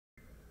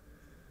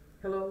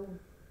Hello,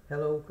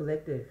 hello,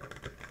 collective.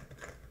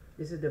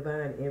 This is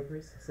Divine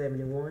Empress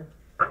 71.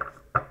 I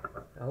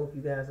hope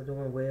you guys are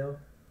doing well.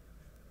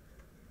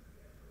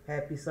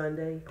 Happy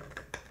Sunday.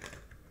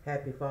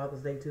 Happy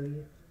Father's Day to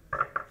you.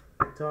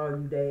 To all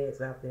you dads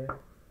out there,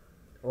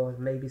 or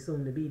maybe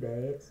soon to be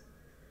dads.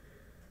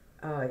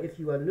 If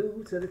you are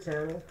new to the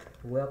channel,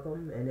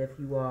 welcome. And if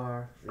you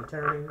are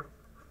returning,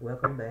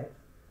 welcome back.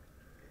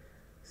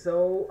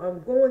 So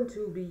I'm going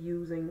to be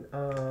using,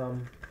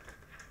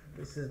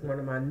 this is one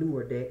of my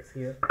newer decks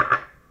here.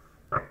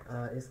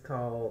 It's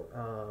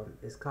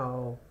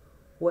called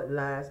What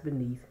Lies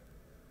Beneath.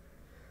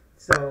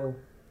 So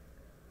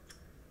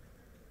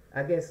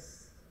I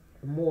guess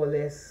more or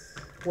less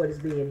what is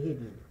being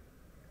hidden,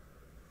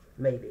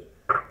 maybe.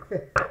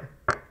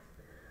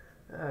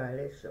 All right,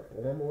 let's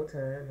shuffle one more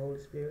time, Holy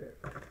Spirit.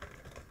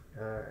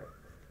 All right.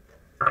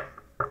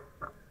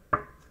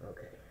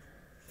 Okay.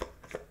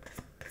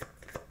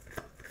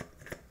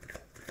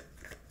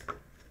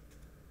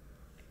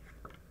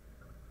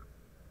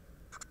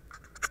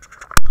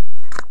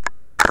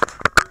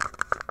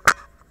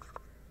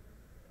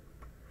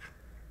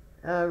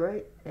 All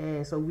right,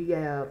 and so we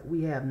have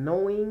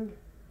knowing.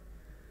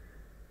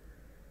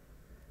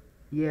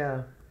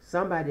 Yeah,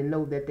 somebody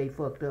know that they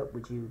fucked up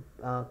with you,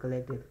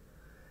 collective.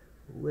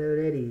 Well,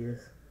 that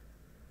is.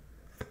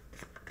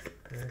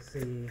 Let's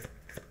see.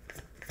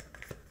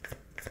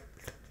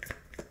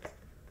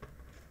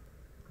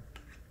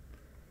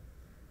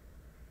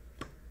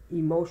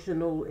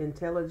 Emotional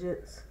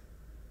intelligence.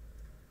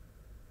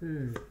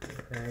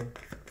 Okay.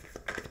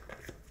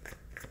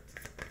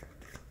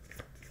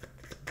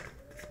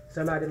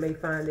 Somebody may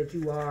find that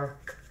you are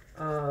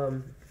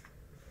an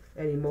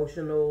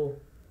emotional,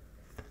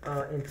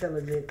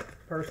 intelligent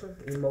person,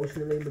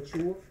 emotionally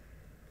mature.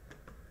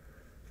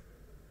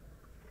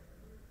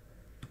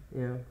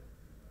 Yeah.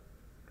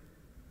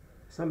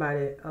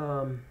 Somebody,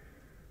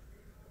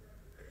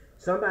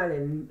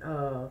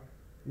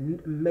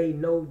 may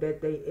know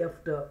that they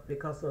effed up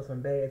because of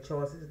some bad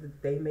choices that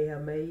they may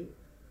have made.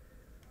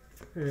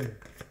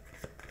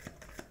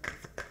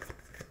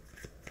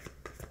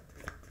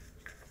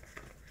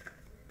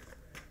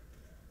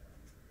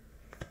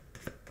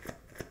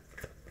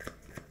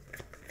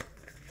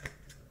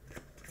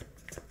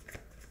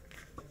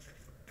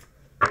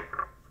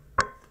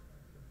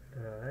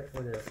 Alright,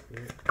 what else?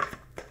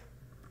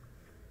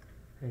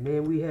 And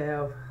then we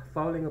have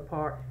falling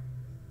apart,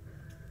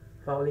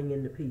 falling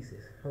into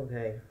pieces.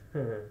 Okay.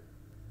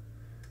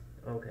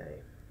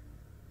 Okay.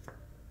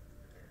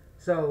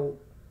 So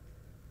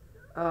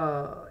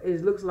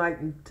it looks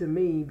like to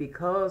me,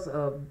 because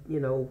of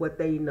what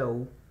they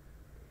know,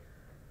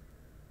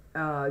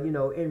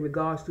 in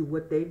regards to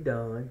what they've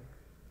done,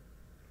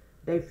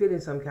 they feel in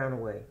some kind of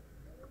way.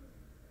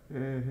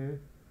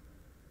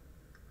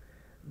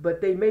 But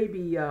they may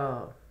be,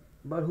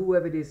 but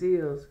whoever this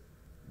is,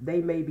 they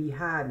may be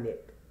hiding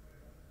it.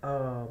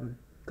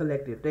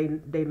 Collective.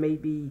 They may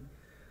be,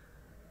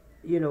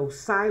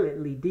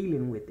 silently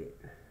dealing with it.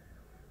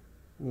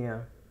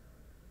 Yeah.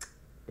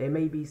 They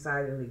may be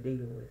silently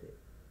dealing with it.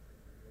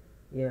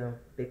 Yeah,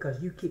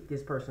 because you kick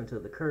this person to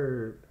the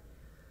curb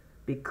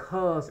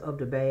because of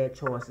the bad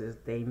choices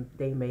they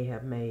may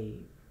have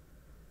made.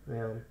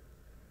 Yeah.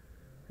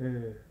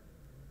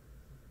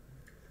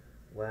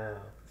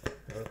 Wow.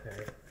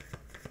 Okay.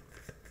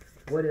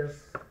 What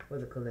else for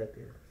the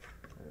collective?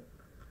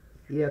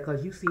 Yeah,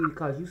 because you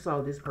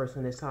saw this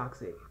person as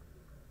toxic.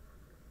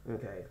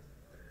 Okay.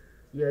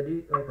 Yeah,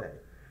 dude. Okay.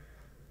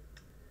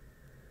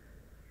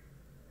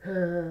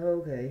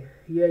 Okay.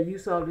 Yeah, you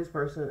saw this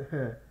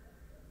person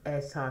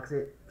as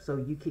toxic, so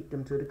you kicked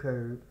them to the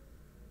curb.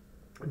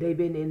 They've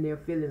been in their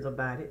feelings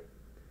about it.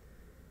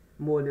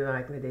 More than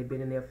likely, they've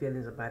been in their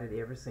feelings about it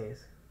ever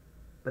since.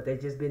 But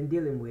they've just been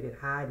dealing with it,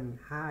 hiding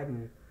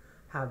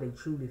how they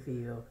truly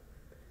feel,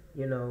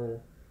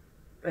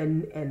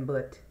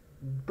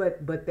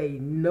 but they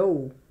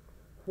know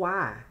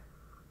why,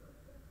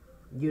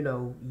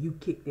 you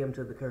kicked them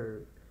to the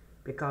curb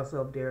because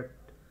of their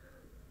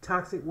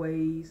toxic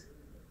ways,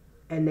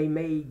 and they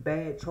made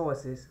bad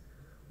choices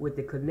with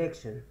the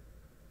connection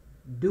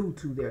due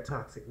to their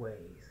toxic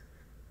ways.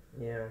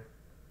 Yeah.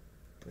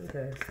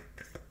 Okay.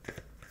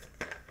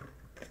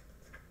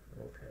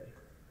 Okay.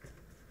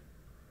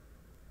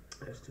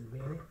 That's too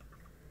many.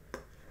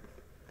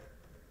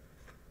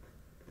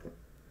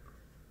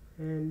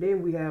 And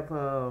then we have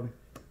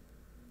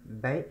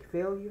bank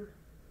failure.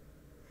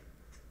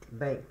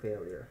 Bank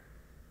failure.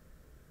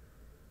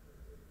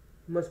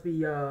 Must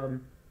be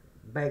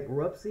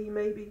bankruptcy,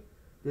 maybe.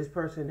 This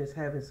person is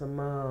having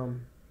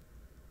some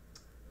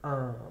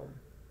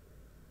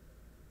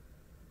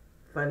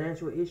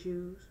financial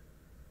issues.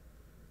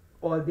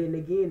 Or then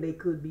again, they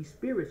could be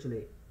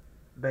spiritually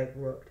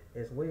bankrupt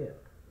as well.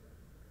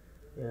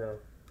 Yeah.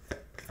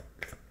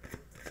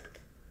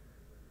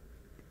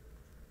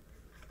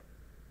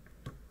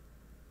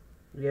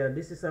 Yeah,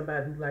 this is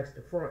somebody who likes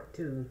to front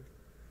too.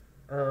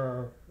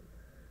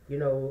 You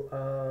know,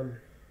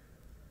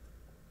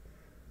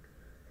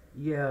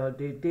 Yeah,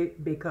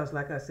 because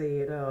like I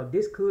said,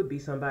 this could be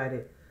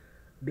somebody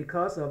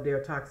because of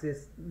their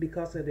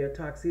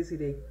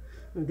toxicity.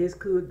 This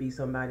could be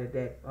somebody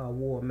that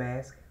wore a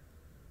mask,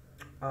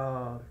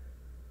 uh,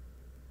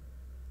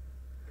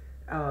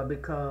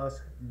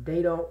 because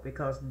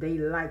because they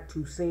like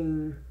to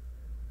seem,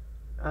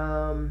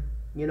 um,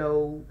 you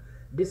know,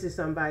 this is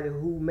somebody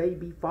who may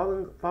be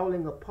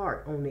falling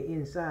apart on the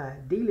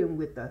inside, dealing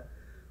with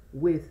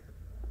with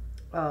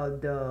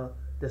the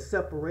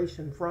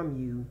separation from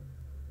you.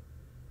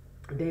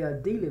 They are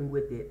dealing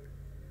with it.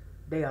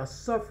 They are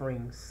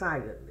suffering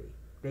silently.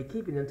 They're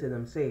keeping it to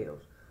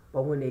themselves.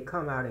 But when they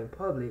come out in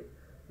public,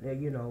 they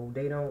don't,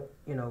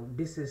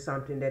 this is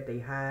something that they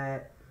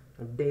hide.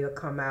 They'll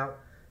come out,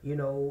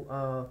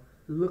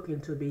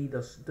 looking to be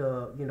the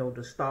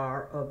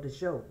star of the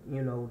show.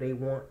 They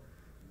want,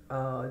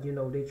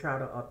 they try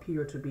to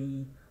appear to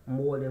be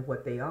more than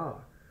what they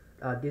are.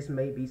 This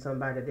may be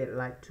somebody that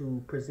like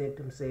to present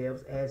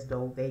themselves as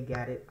though they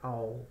got it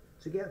all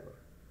together.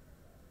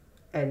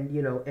 And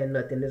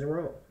nothing is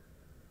wrong.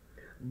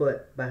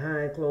 But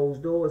behind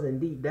closed doors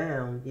and deep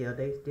down, yeah,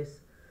 they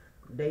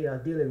are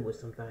dealing with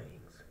some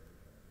things.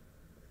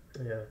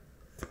 Yeah.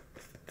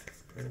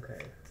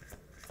 Okay.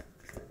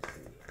 Let's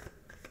see.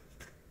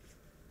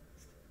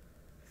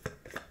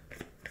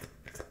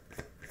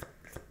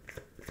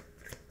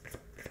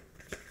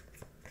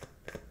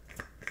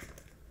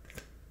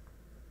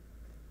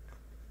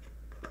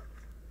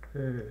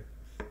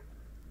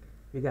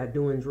 You got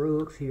doing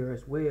drugs here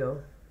as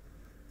well.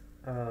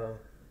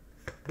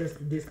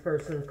 This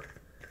person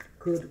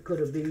could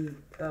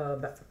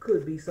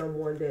be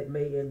someone that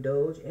may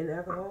indulge in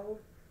alcohol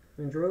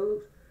and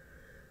drugs.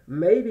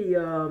 Maybe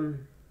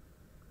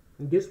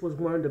this was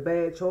one of the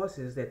bad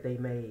choices that they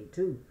made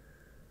too.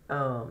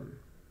 That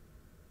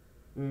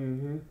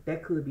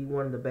could be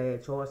one of the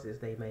bad choices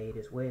they made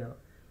as well.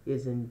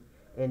 Is in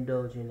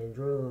indulging in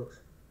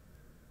drugs,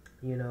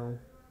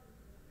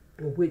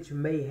 which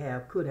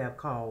could have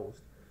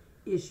caused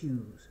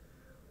issues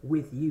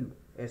with you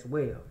as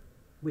well,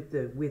 with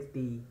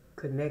the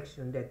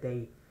connection that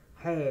they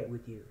had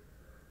with you.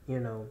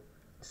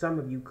 Some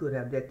of you could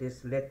have let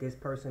this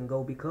person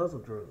go because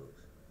of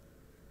drugs.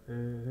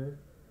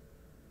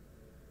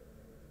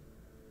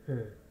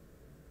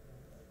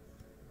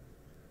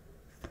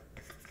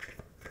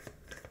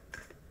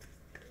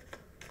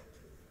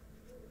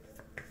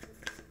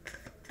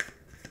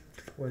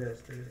 What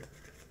else is it?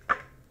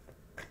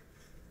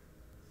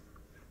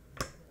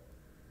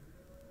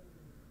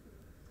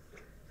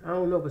 I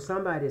don't know, but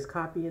somebody is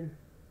copying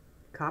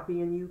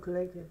you,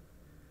 collective.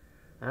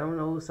 I don't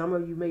know. Some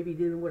of you may be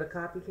dealing with a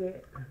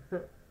copycat.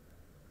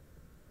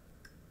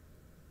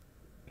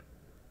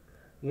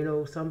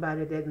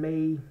 Somebody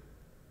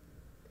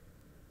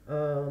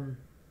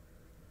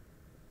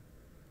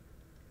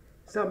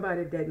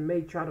that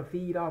may try to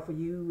feed off of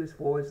you as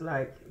far as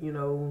like,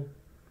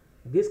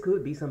 this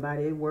could be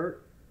somebody at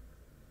work.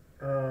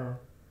 They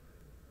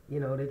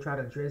try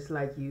to dress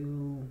like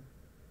you,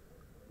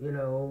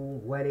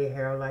 wear their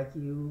hair like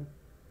you,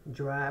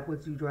 drive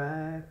what you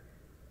drive.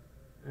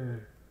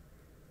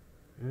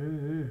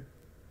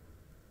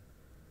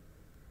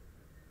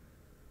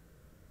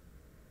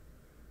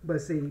 But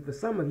see, for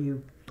some of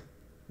you,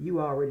 you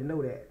already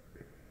know that.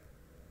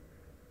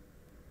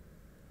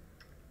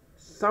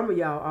 Some of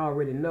y'all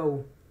already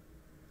know.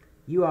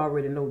 You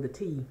already know the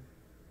tea.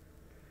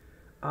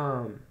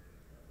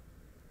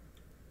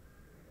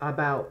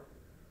 About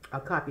a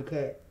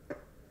copycat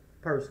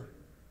person.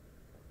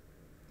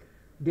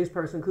 This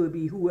person could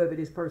be whoever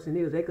this person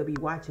is. They could be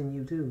watching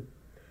you too,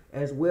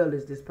 as well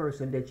as this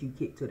person that you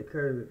kick to the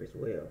curb as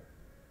well.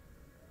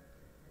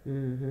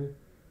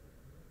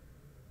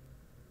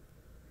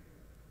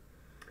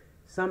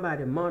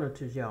 Somebody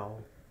monitors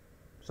y'all.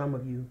 Some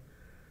of you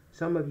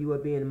are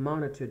being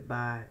monitored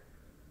by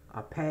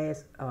a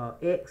past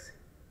ex,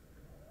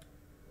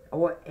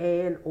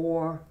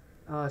 or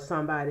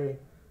somebody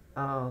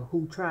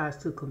who tries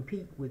to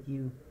compete with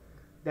you.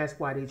 That's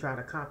why they try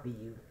to copy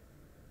you.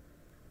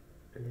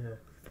 Yeah.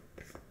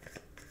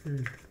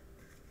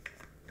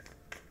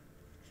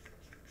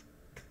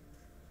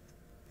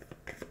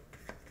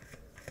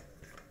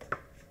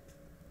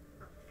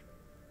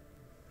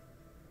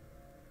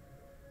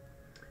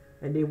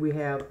 And then we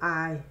have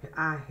I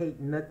hate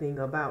nothing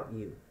about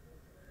you.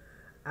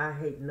 I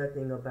hate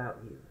nothing about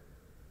you.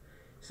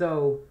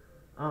 So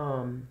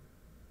some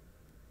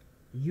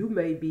of you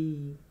may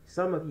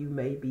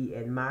be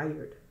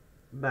admired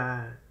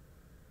by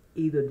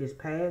either this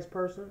past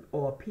person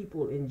or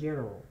people in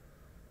general.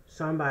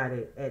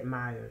 Somebody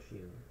admires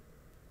you.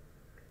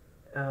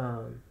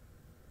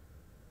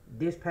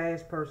 This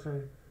past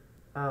person,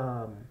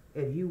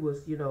 if you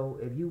was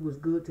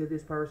good to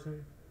this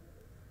person,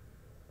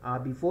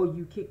 before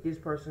you kick this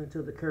person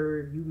to the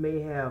curb, you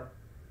may have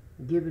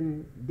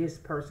given this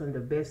person the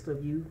best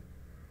of you.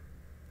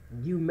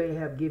 You may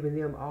have given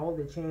them all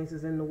the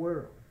chances in the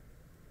world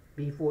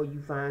before you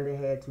finally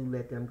had to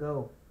let them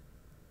go.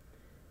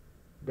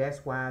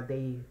 That's why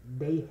they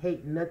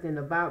hate nothing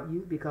about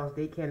you, because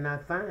they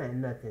cannot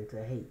find nothing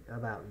to hate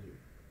about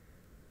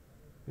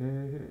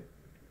you.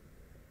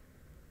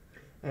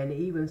 And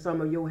even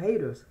some of your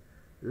haters,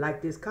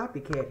 like this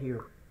copycat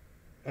here,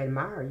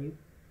 admire you.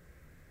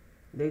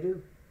 They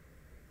do.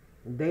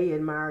 They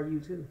admire you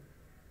too.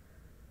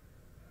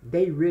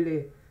 They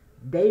really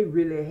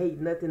hate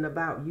nothing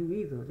about you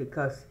either,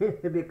 because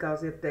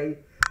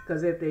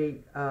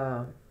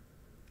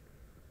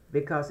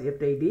because if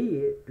they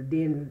did,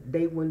 then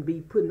they wouldn't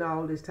be putting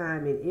all this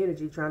time and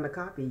energy trying to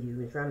copy you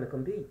and trying to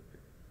compete.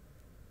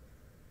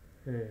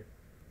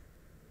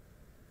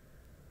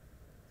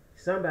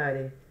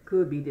 Somebody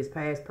could be this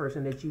past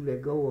person that you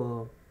let go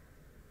of.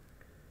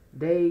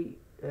 They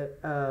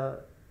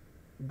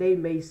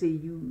may see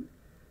you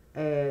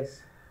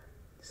as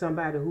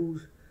somebody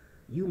who's,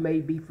 you may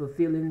be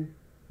fulfilling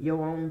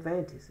your own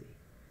fantasy,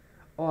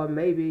 or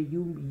maybe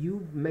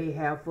you may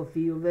have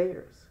fulfilled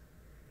theirs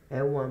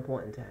at one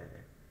point in time.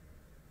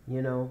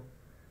 You know,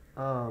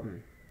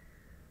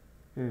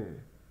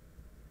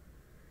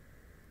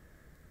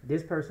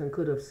 this person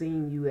could have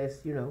seen you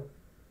as, you know,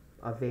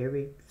 a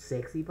very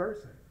sexy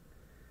person.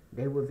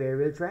 They were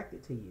very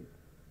attracted to you.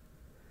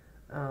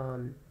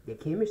 The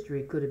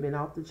chemistry could have been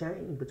off the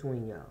chain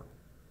between y'all.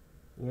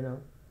 You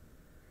know,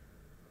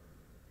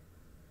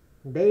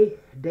 they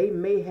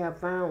may have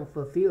found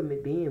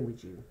fulfillment being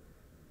with you.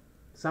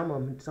 Some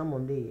of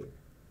them did.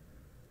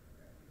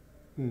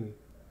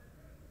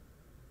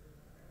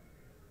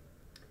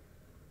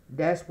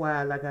 That's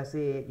why, like I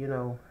said, you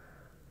know,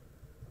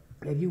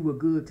 if you were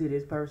good to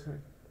this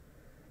person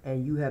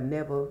and you have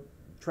never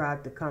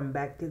tried to come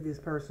back to this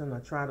person or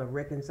try to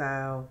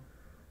reconcile,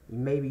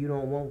 maybe you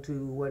don't want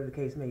to, whatever the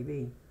case may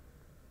be,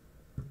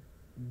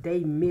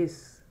 they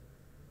miss,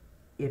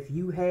 if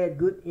you had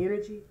good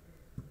energy,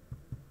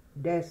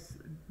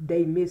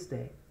 they miss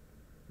that.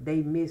 They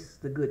miss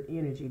the good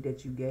energy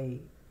that you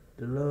gave,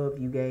 the love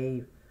you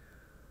gave,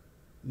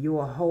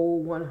 your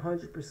whole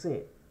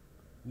 100%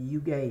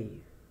 you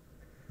gave.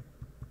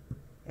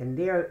 And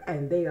they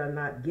are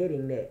not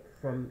getting that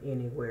from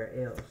anywhere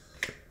else.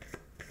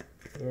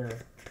 Yeah.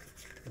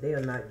 They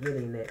are not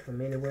getting that from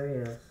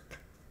anywhere else.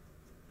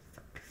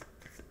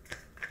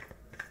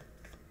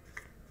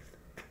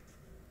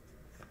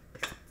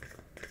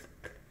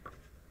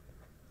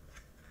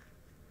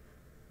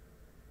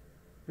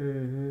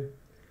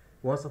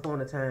 Once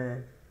upon a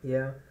time,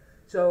 yeah.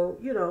 So,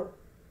 you know,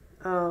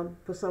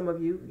 for some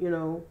of you, you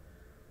know,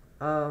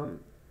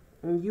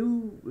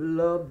 you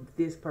loved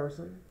this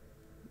person,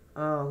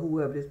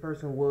 whoever this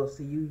person was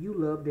to you, you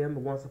loved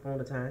them once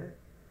upon a time.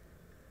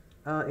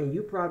 And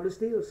you probably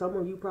still, some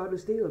of you probably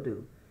still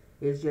do.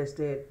 It's just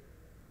that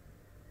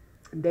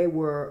they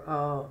were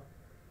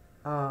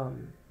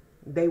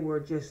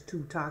just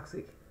too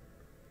toxic.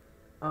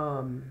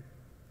 And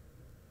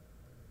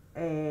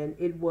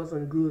it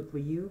wasn't good for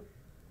you.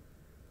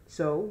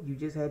 So you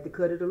just had to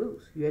cut it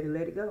loose. You had to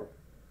let it go.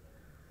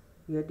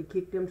 You had to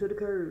kick them to the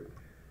curb.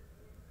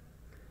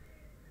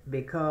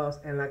 Because,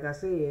 and like I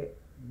said,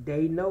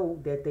 they know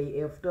that they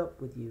effed up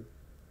with you.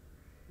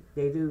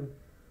 They do.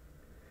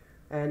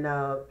 And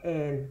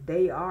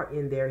they are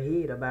in their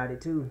head about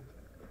it too.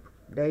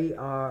 They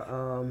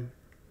are,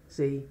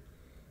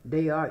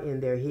 they are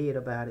in their head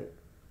about it.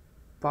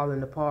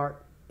 Falling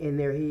apart in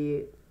their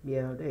head.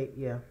 Yeah,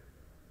 yeah.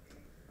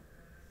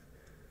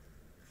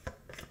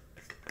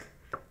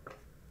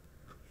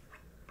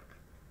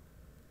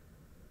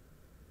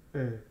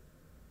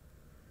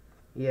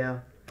 Yeah,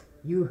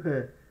 you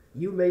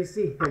may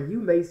see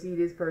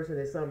this person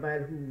as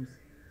somebody who's,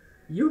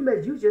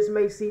 you just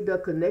may see the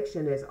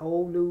connection as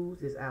old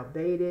news, it's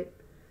outdated.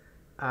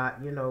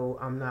 You know,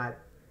 I'm not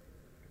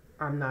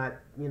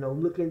you know,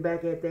 looking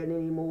back at that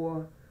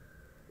anymore.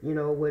 You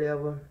know,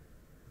 whatever.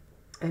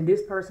 And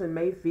this person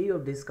may feel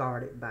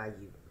discarded by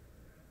you.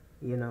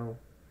 You know,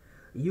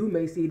 you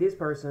may see this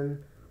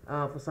person,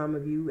 for some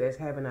of you, as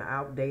having an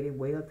outdated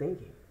way of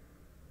thinking.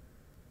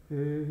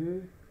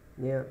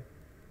 Yeah.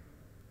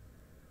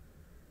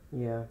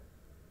 Yeah.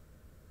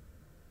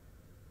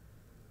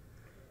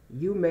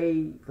 You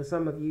may, for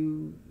some of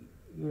you,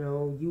 you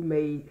know, you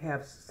may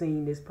have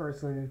seen this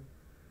person,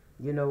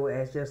 you know,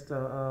 as just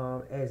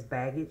as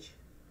baggage,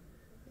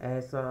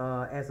 as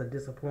a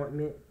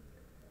disappointment.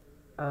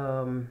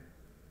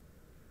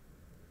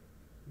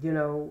 You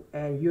know,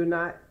 and you're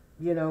not,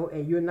 you know,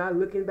 and you're not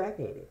looking back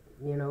at it.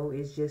 You know,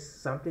 it's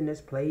just something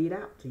that's played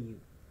out to you.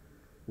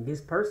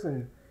 This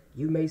person,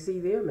 you may see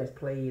them as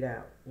played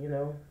out, you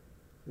know.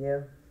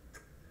 Yeah.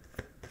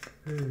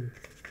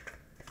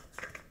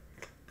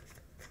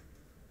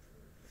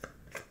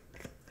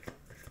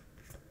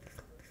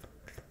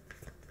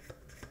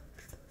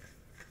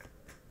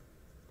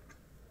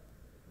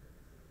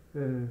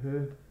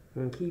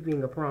 And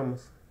keeping a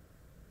promise.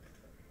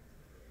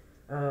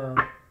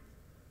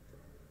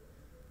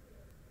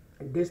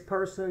 This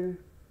person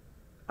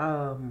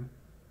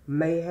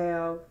may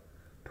have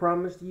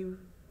promised you,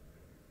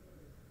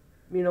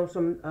 you know,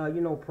 some,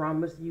 you know,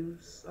 promised you,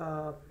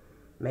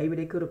 maybe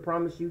they could have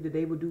promised you that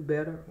they would do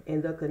better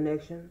in the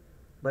connection.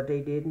 but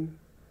they didn't.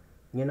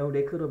 You know,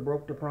 they could have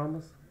broke the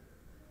promise.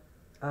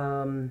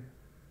 Um,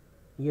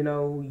 you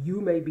know, you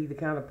may be the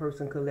kind of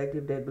person,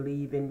 collective, that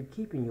believe in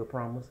keeping your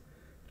promise.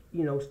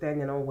 You know,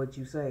 standing on what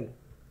you say.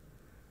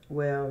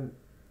 Well,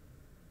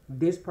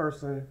 this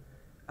person,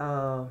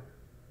 uh,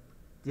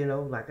 you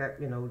know, like that,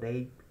 you know,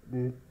 they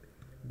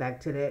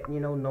back to that, you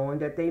know, knowing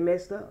that they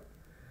messed up.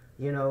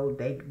 You know,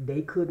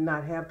 they could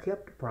not have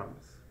kept the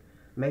promise.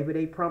 Maybe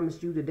they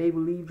promised you that they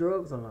would leave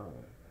drugs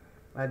alone.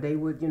 They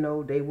would, you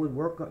know, they would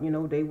work, you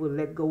know, they would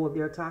let go of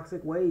their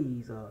toxic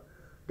ways.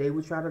 They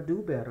would try to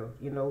do better,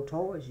 you know,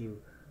 towards you.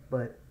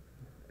 But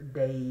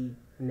they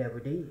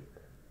never did.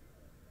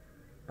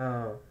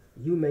 Uh,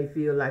 you may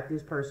feel like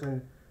this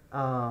person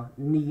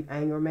need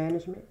anger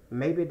management.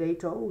 Maybe they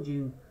told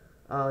you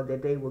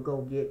that they would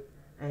go get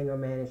anger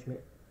management,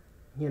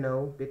 you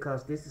know,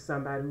 because this is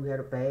somebody who had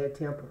a bad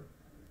temper.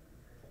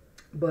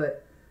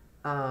 But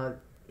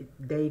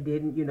they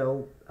didn't, you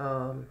know,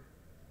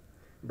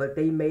 but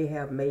they may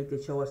have made the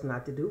choice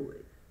not to do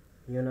it,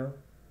 you know.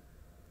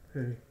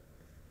 Hmm.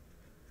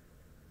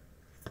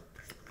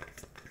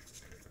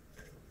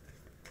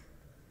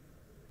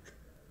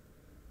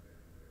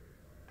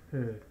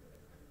 Hmm.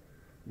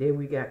 Then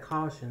we got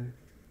caution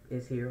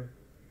is here.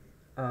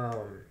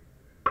 Um,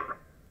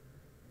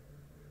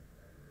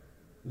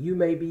 you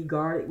may be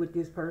guarded with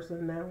this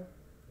person now.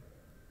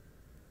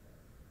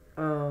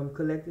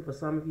 Collective for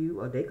some of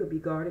you, or they could be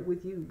guarded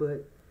with you,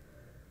 but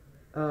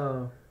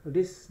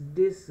this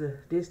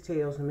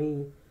tells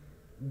me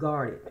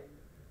guarded.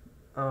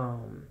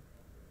 Um,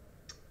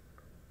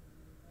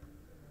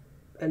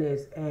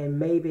 and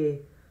maybe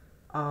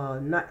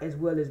not as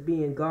well as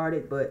being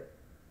guarded, but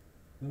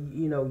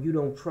you know, you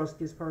don't trust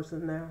this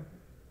person now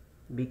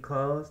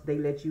because they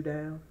let you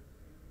down.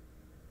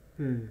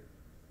 Hmm.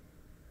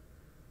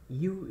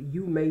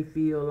 You may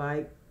feel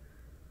like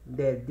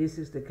that this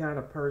is the kind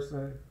of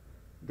person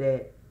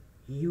that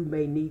you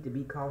may need to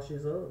be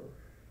cautious of.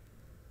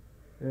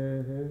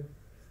 Mm-hmm.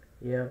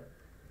 Yeah.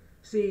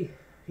 See,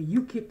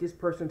 you kicked this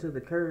person to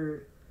the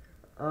curb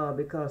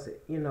because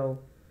you know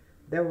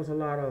there was a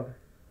lot of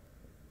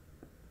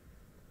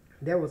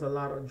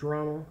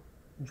drama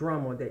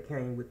that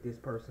came with this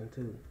person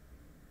too.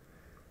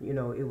 You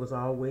know, it was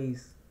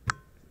always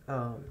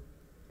um,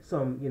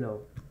 some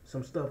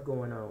stuff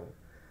going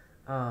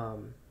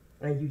on,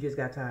 and you just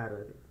got tired of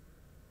it.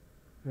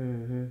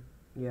 Mm-hmm.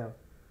 Yeah.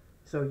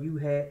 So you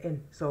had,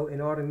 and so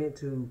in order meant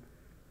to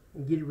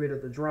get rid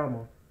of the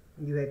drama,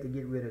 you had to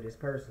get rid of this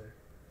person.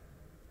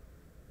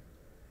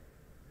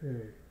 Hmm.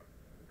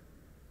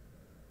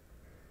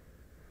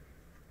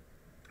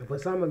 For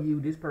some of you,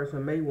 this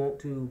person may want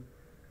to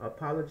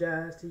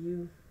apologize to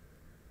you,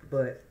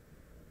 but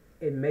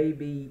it may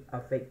be a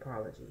fake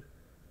apology.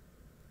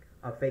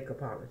 A fake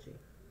apology.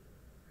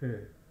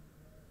 Hmm.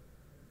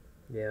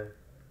 Yeah.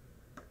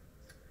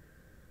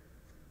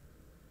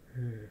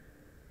 Hmm.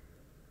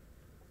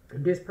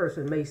 This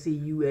person may see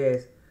you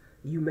as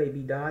you may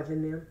be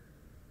dodging them.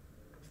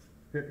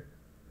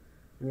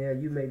 Yeah,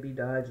 you may be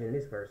dodging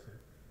this person.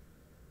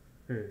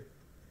 Hmm.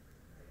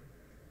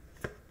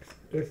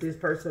 If this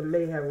person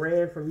may have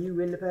ran from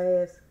you in the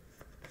past,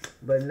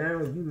 but now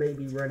you may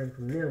be running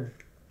from them.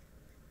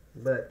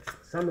 But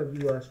some of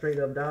you are straight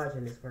up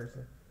dodging this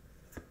person.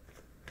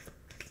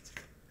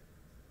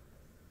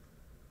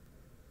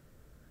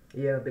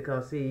 Yeah,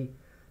 because see,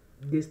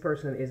 this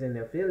person is in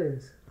their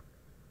feelings.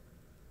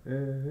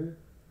 Mm-hmm.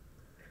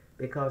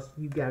 Because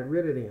you got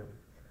rid of them.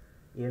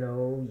 You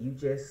know, you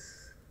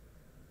just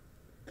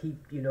keep,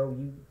 you know,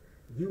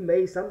 you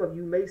may, some of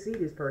you may see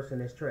this person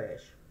as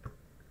trash.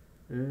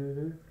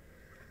 Mm-hmm.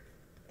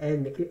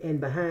 And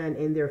behind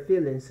in their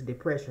feelings,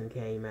 depression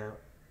came out.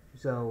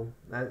 So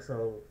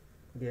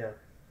yeah.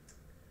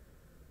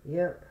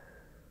 Yep.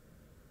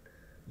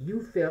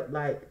 You felt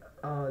like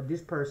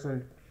this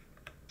person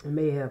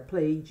may have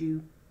played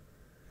you.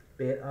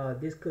 But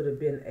this could have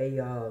been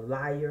a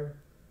liar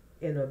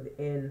in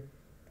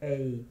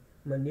a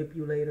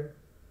manipulator.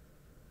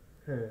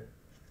 Hmm.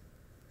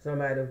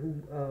 Somebody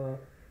who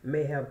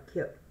may have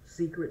kept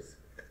secrets,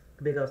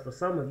 because for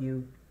some of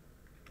you,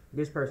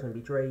 this person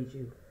betrayed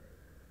you.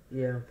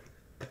 Yeah.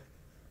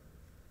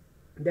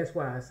 That's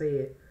why I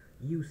said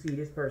you see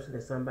this person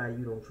as somebody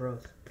you don't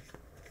trust.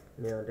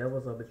 Yeah, there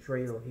was a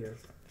betrayal here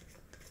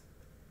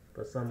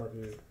for some of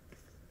you.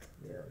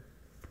 Yeah.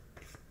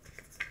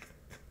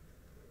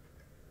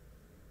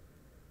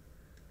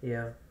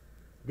 Yeah.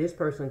 This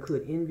person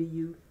could envy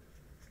you,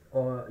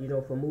 or, you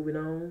know, for moving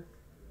on,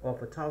 or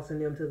for tossing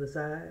them to the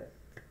side,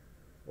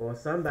 or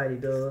somebody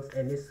does,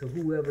 and this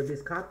whoever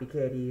this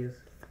copycat is,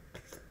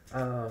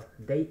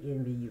 they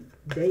envy you.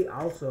 They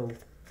also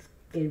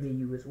envy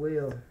you as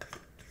well.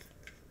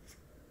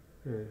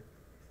 Hmm.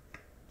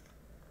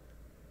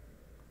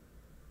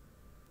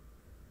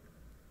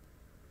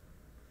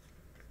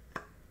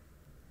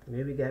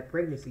 Maybe we got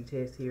pregnancy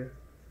test here.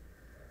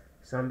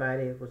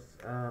 Somebody was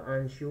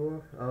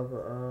unsure of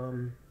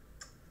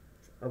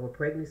a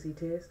pregnancy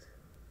test.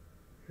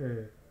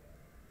 Hmm.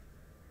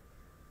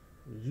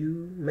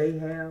 You may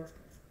have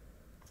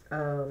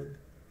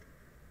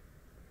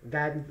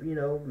gotten,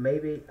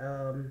 maybe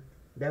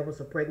there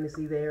was a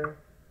pregnancy there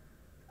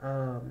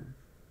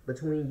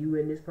between you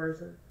and this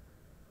person.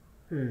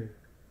 Hmm.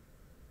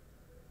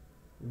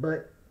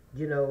 But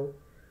you know,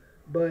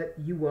 but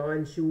you were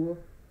unsure.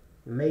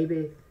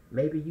 Maybe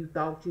you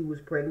thought you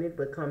was pregnant,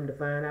 but come to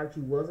find out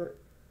you wasn't.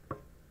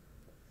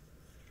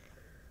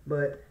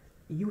 But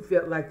you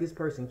felt like this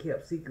person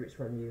kept secrets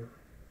from you.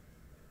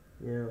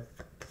 You know,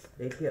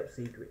 they kept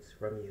secrets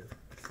from you.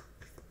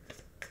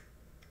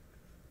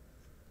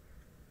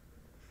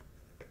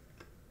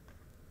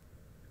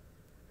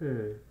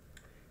 Hmm.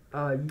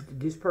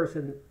 This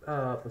person,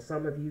 for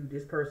some of you,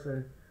 this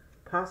person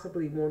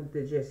possibly wanted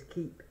to just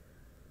keep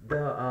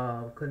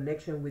the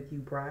connection with you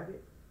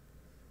private.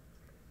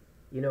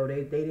 They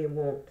didn't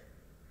want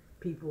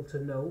people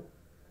to know.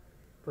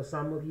 For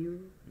some of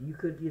you, you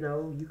could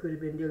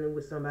have been dealing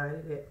with somebody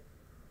that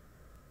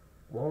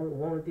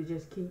wanted to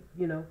just keep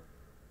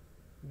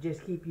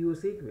you a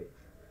secret.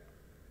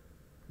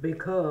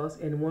 Because,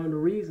 and one of the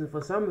reasons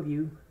for some of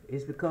you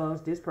is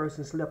because this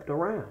person slept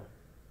around.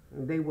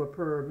 They were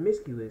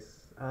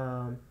promiscuous.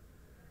 You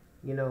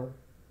know,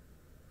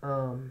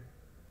 um,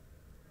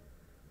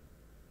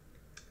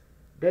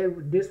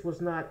 this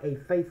was not a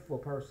faithful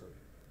person.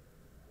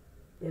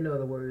 In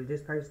other words,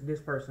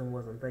 this person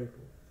wasn't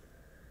faithful.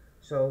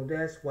 So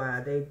that's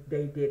why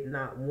they did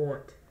not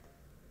want,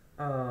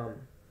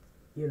 um,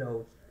 you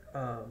know,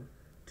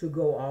 to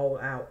go all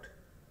out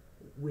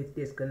with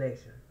this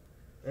connection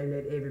and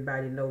let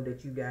everybody know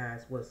that you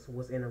guys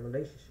was in a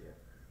relationship.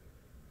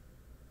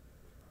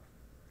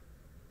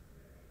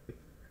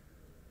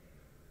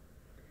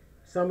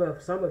 Some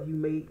of you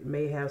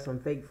may have some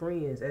fake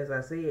friends, as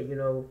I said.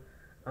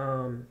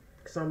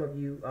 Some of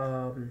you,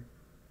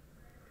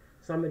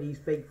 some of these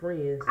fake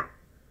friends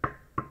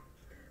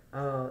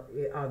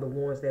are the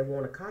ones that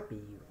want to copy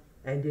you,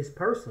 and this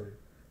person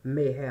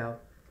may have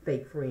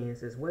fake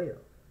friends as well.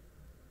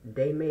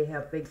 They may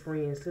have fake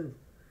friends too,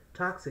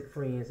 toxic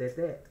friends at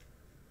that.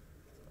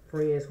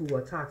 Friends who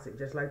are toxic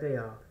just like they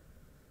are.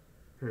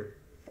 Hmm.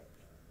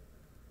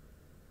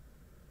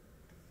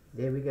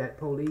 Then we got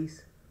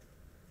police.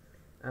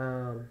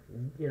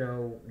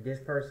 This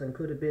person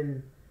could have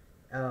been,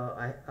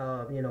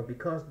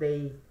 because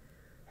they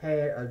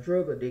had a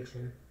drug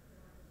addiction,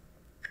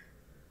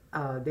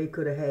 they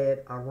could have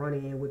had a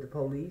run-in with the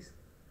police.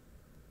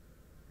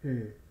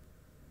 Hmm.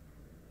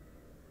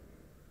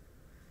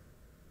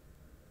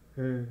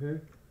 Mm-hmm.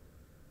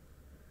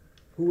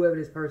 Whoever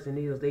this person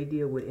is, they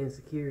deal with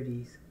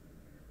insecurities.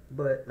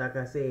 But like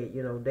I said,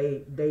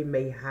 they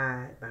may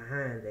hide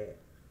behind that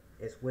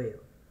as well.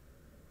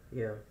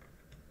 Yeah.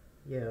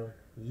 Yeah.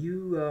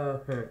 You, I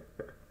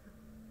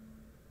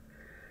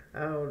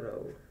don't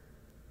know.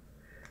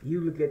 You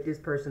look at this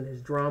person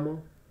as drama,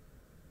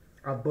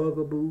 a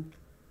bugaboo.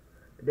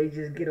 They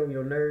just get on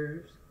your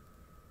nerves.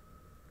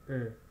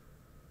 Mm.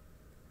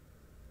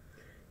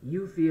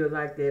 You feel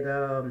like that,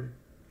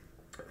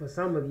 for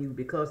some of you,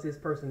 because this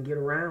person get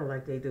around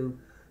like they do,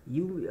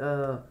 you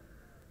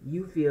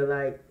feel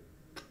like,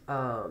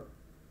 um,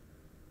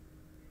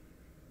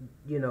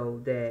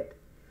 that,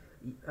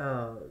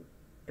 uh,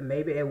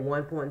 maybe at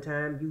one point in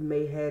time you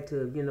may had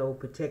to,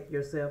 protect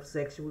yourself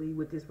sexually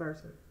with this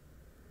person,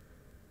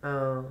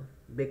 uh,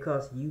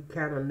 because you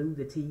kind of knew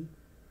the tea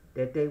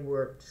that they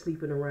were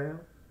sleeping around.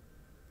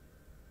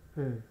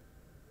 Hmm.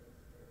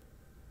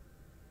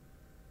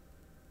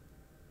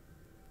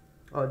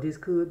 Or this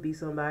could be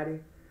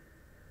somebody,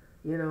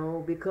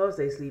 because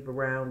they sleep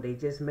around, they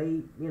just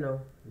may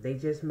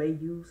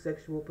use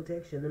sexual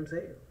protection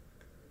themselves.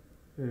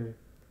 Hmm.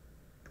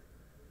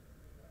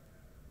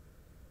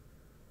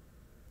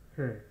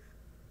 Hmm.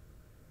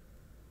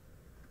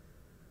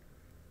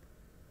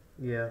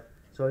 Yeah.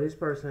 So this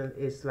person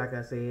is, like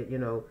I said,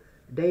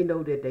 they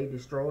know that they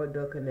destroyed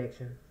the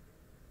connection.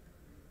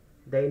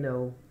 They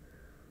know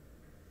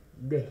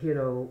that,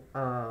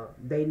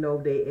 they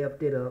know they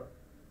effed it up.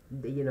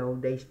 They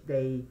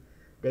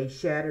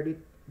shattered it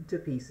to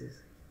pieces.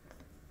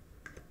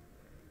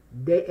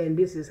 And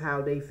this is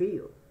how they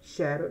feel: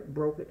 shattered,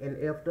 broken, and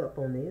effed up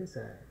on the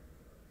inside.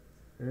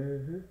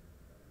 Mm-hmm.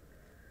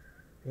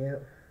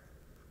 Yep.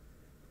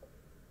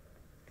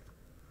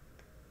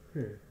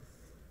 Hmm.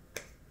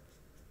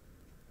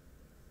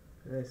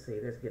 Let's see.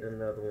 Let's get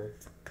another one.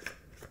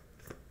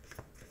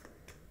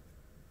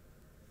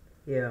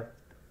 Yeah.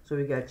 So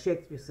we got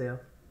check yourself.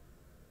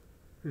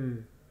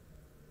 Hmm.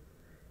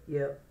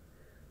 Yep.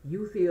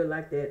 You feel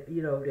like that,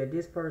 that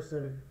this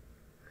person,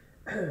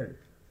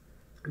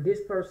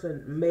 this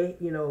person may,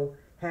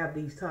 have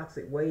these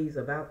toxic ways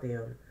about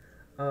them,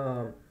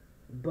 um,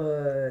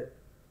 but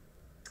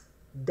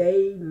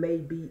they may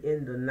be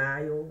in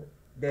denial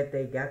that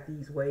they got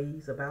these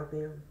ways about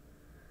them.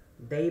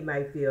 They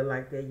might feel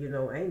like that,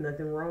 ain't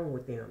nothing wrong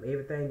with them.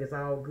 Everything is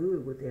all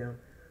good with them.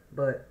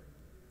 But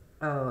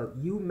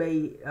you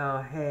may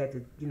had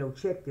to,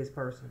 check this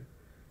person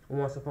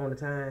once upon a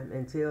time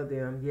and tell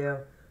them, yeah,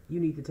 you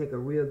need to take a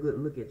real good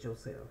look at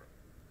yourself.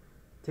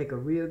 Take a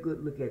real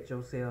good look at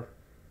yourself,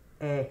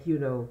 and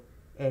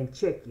and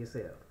check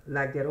yourself.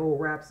 Like that old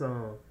rap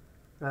song,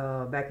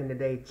 back in the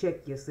day,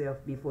 check yourself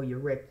before you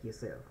wreck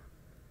yourself.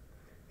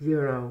 You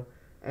know,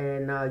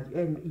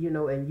 and you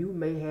know, and you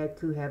may have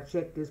to have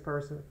checked this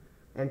person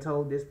and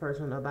told this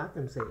person about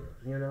themselves.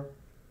 You know.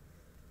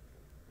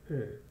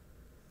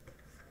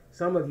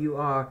 Some of you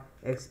are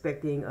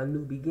expecting a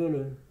new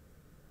beginning,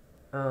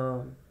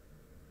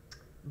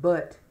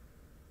 but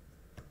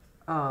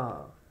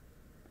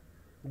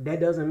that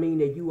doesn't mean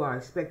that you are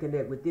expecting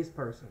that with this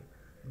person.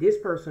 This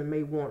person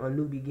may want a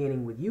new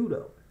beginning with you,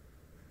 though.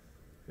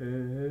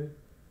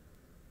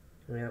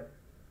 Yep.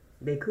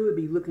 They could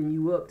be looking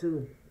you up,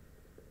 too.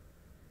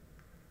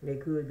 They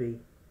could be.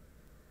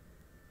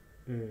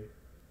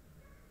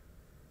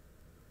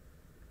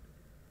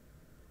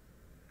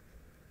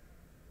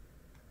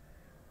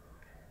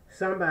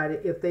 Somebody,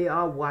 if they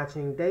are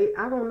watching,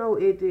 I don't know,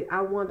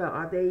 I wonder,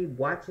 are they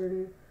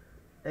watching?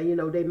 You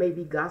know, they may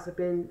be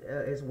gossiping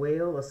as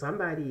well, or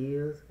somebody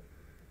is,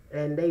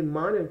 and they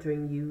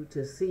monitoring you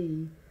to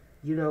see,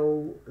 you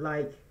know,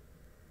 like,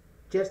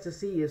 just to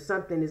see if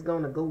something is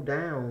going to go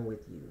down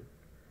with you.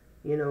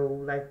 You know,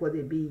 like whether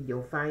it be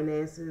your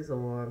finances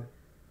or,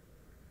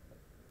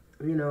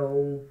 you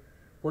know,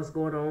 what's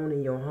going on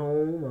in your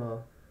home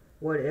or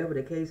whatever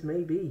the case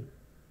may be.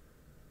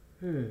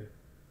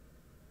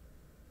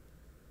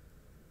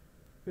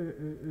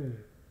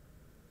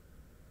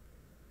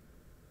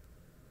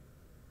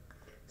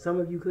 Some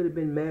of you could have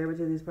been married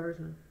to this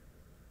person.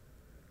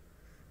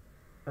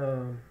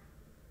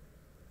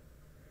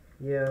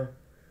 Yeah.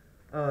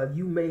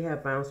 You may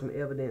have found some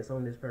evidence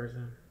on this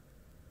person.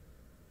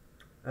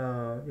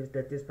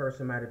 That this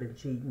person might have been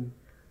cheating.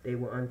 They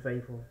were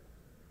unfaithful.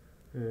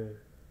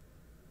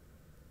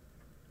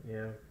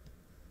 Yeah.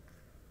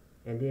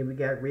 And then we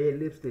got red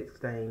lipstick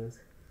stains.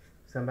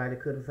 Somebody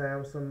could have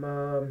found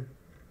some,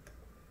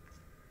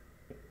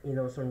 you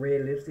know, some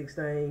red lipstick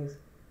stains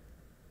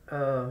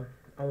on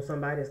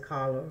somebody's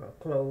collar or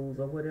clothes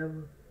or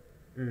whatever.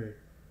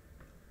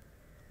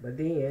 But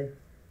then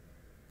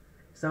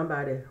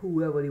somebody,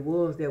 whoever it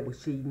was that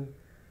was cheating,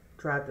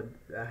 tried to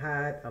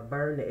hide or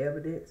burn the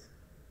evidence.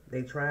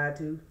 They tried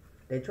to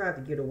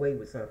get away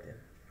with something.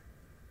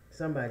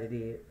 Somebody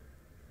did.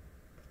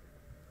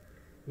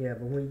 Yeah,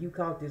 but when you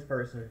caught this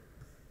person,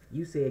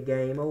 you said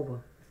game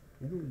over.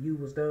 You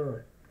was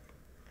done.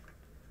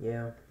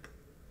 Yeah.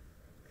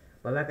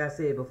 But like I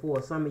said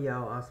before, some of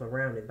y'all are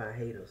surrounded by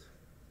haters.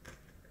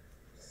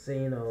 So,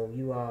 you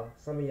know,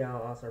 some of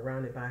y'all are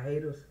surrounded by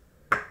haters,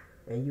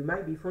 and you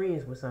might be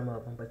friends with some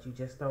of them, but you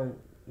just don't,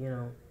 you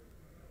know,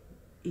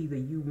 either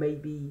you may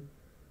be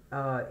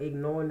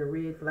ignoring the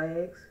red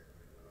flags,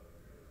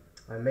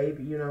 or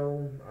maybe, you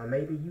know, or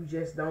maybe you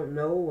just don't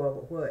know,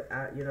 or what,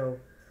 you know,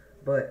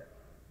 but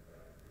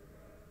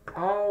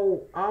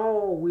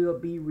all will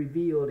be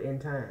revealed in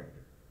time.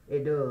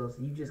 It does.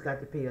 You just got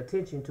to pay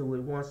attention to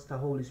it once the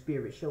Holy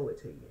Spirit show it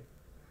to you.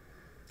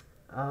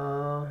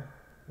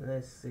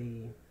 Let's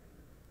see.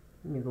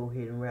 Let me go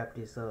ahead and wrap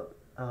this up.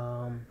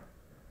 Let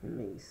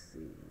me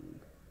see.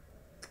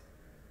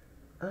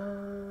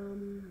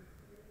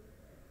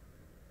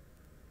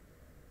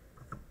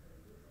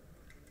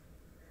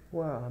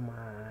 Where am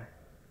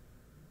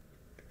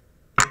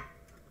I?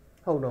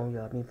 Hold on,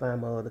 y'all. Let me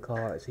find my other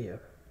cards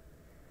here.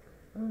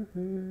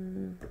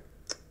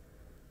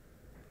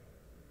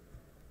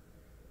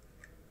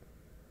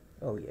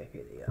 Oh yeah,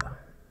 here they are.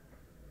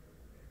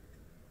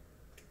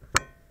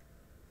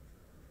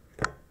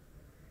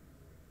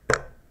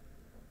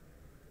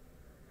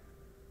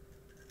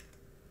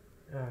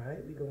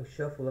 Alright, we're going to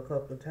shuffle a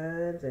couple of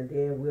times, and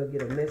then we'll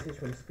get a message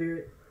from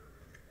Spirit,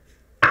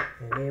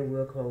 and then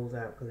we'll close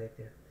out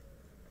collective.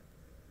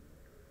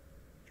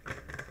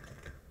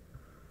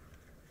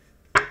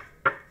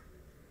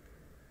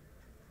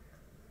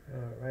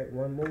 Alright,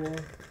 one more.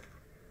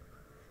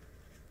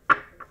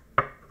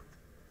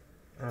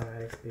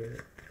 Alright,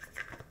 Spirit.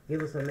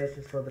 Give us a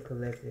message for the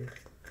collective.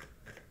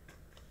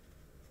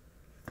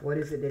 What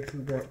is it that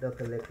you want the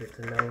collective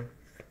to know?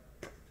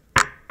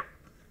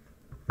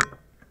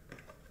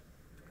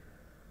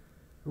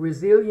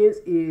 Resilience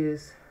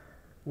is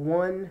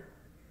one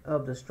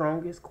of the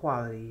strongest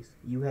qualities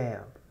you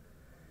have.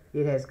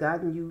 It has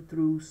gotten you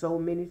through so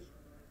many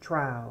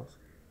trials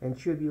and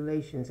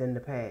tribulations in the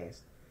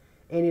past,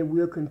 and it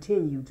will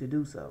continue to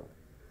do so.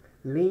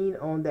 Lean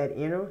on that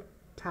inner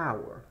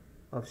tower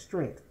of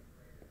strength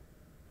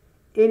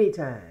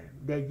anytime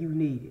that you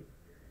need it.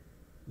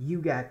 You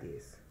got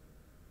this.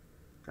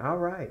 All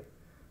right.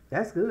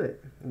 That's good.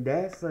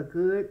 That's a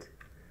good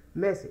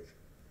message.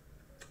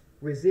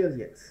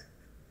 Resilience.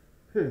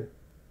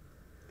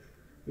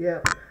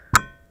 Yep.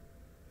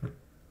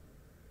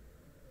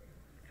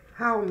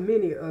 How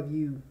many of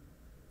you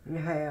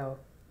have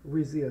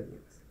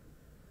resilience?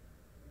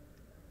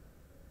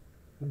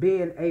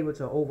 Being able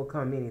to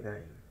overcome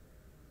anything.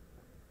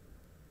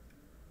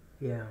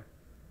 Yeah.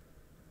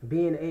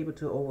 Being able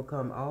to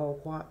overcome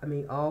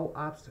all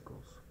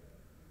obstacles.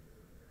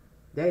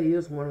 That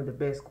is one of the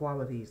best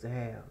qualities to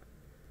have.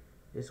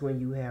 It's when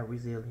you have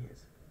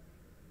resilience.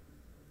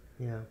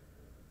 Yeah.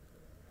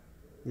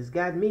 It's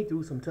gotten me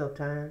through some tough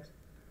times.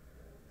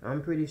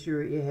 I'm pretty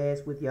sure it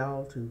has with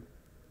y'all too.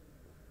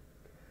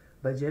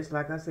 But just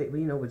like I said,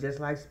 but just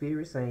like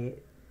Spirit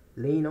said,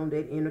 lean on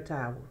that inner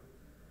tower,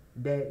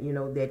 that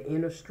that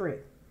inner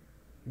strength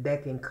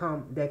that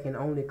can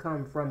only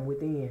come from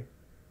within.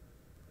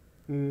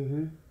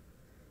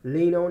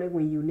 Lean on it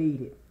when you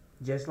need it,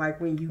 just like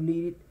when you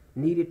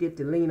needed it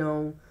to lean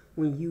on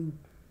when you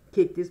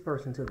kicked this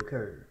person to the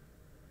curb.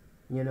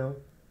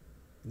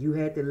 You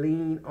had to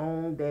lean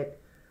on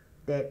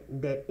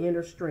that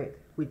inner strength,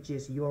 which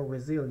is your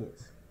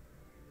resilience.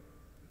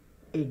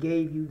 It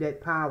gave you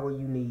that power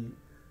you need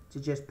to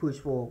just push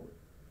forward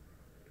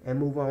and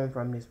move on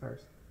from this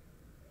person.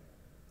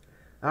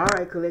 All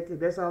right, collective,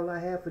 that's all I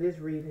have for this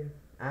reading.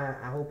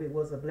 I hope it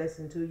was a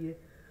blessing to you.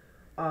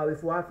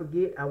 Before I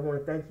forget, I want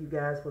to thank you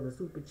guys for the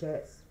super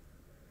chats.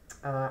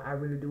 I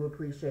really do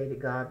appreciate it.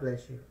 God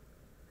bless you.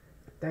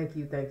 Thank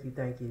you, thank you,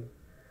 thank you.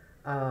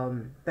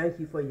 Thank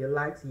you for your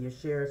likes and your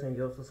shares and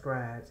your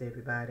subscribes,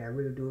 everybody. I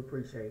really do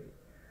appreciate it.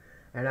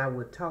 And I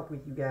will talk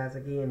with you guys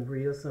again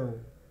real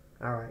soon.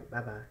 All right,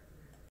 bye-bye.